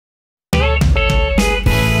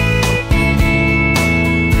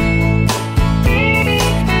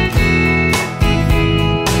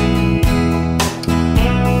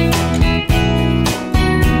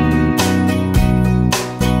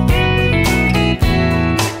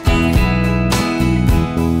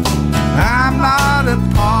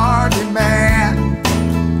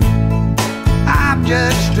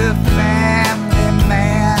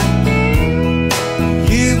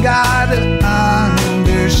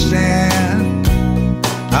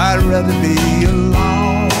rather be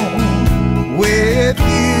alone with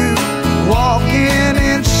you, walking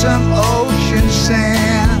in some ocean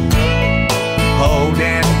sand,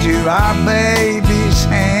 holding to our baby's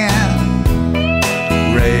hand.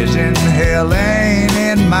 Raising hell ain't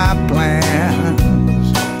in my plans.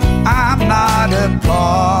 I'm not a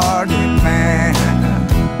party man.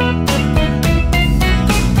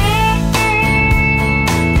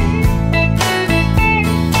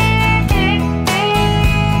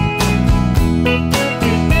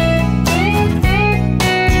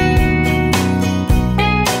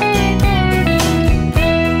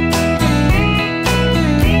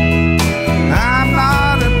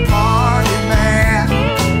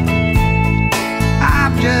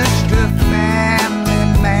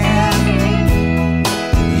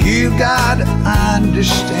 Gotta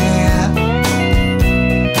understand,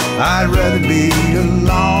 I'd rather be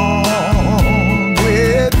alone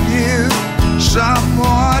with you.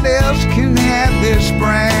 Someone else can have this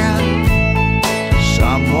brand,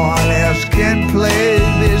 someone else can play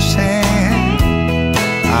this hand.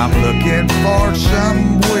 I'm looking for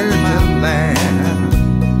somewhere to land.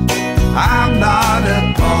 I'm not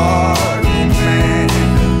a party man.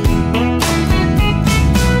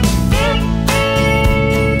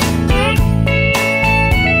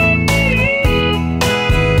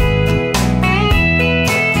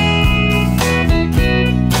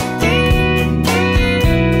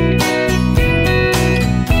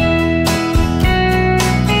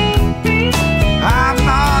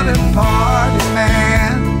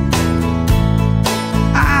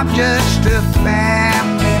 Just a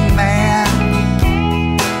family man.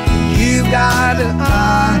 You gotta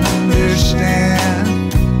understand,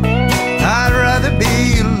 I'd rather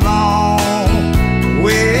be alone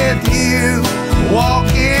with you,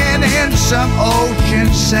 walking in some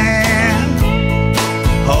ocean sand,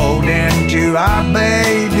 holding to our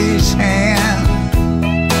baby's hand.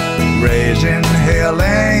 Raising hell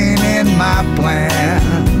ain't in my plan.